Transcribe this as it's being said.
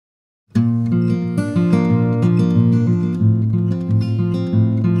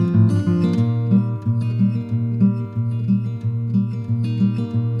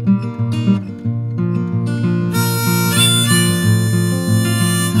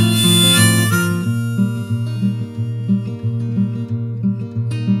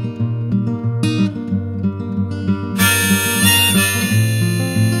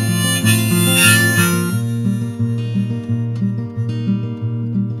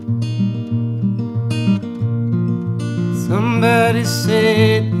Somebody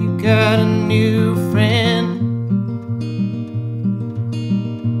said you got a new friend.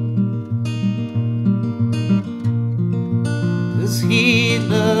 Does he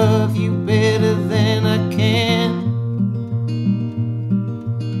love you better than I can?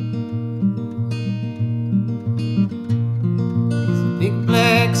 There's a big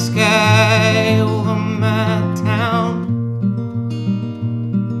black sky over my town.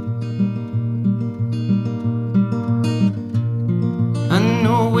 I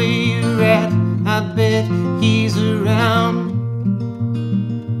know where you're at, I bet he's around.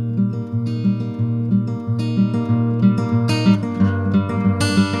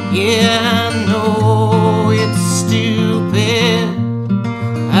 Yeah, I know it's stupid,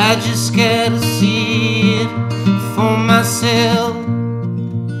 I just gotta see it for myself.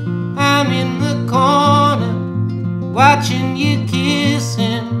 I'm in the corner, watching you kiss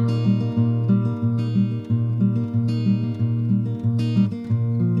him.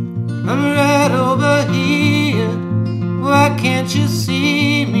 I'm right over here, why can't you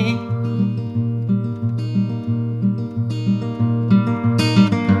see me?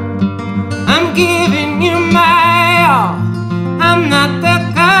 I'm giving you my all, I'm not the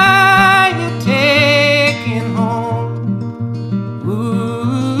guy you're taking home.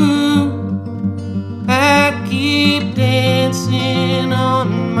 Ooh, I keep dancing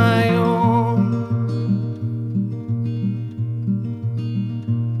on my own.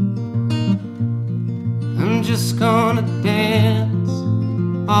 I'm just gonna dance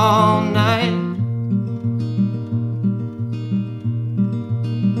all night.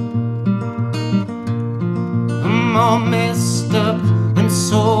 I'm all messed up and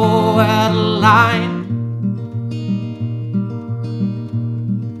so out of line.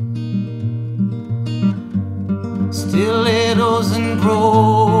 Stilettos and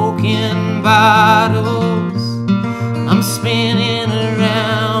broken bottles, I'm spinning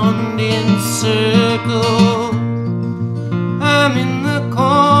around in circles. I'm in the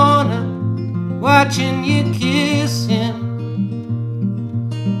corner, watching you kiss him.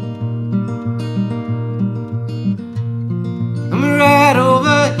 I'm right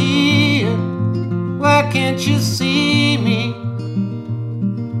over here, why can't you see me?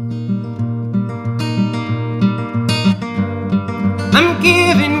 I'm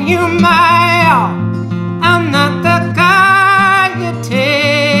giving you my all, I'm not the guy you're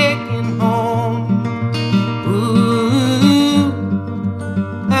taking home. Ooh,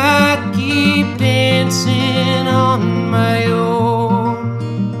 I keep dancing on my own.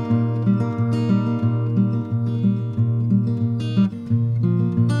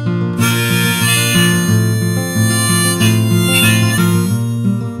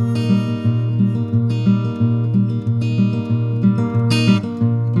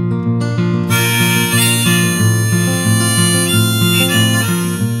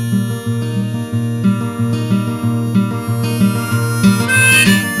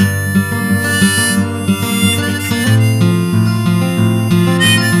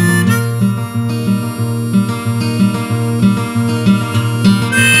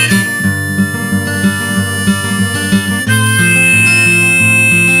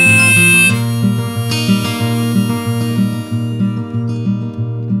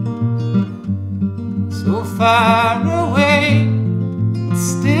 So far away, but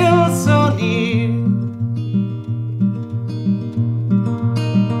still so near.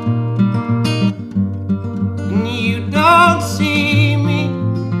 And you don't see me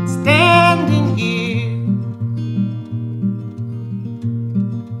standing here.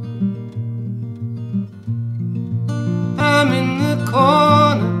 I'm in the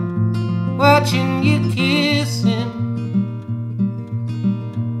corner, watching you kiss him.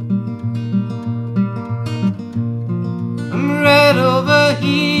 I'm right over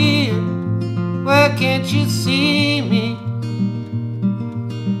here, why can't you see me?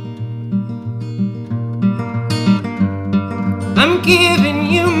 I'm giving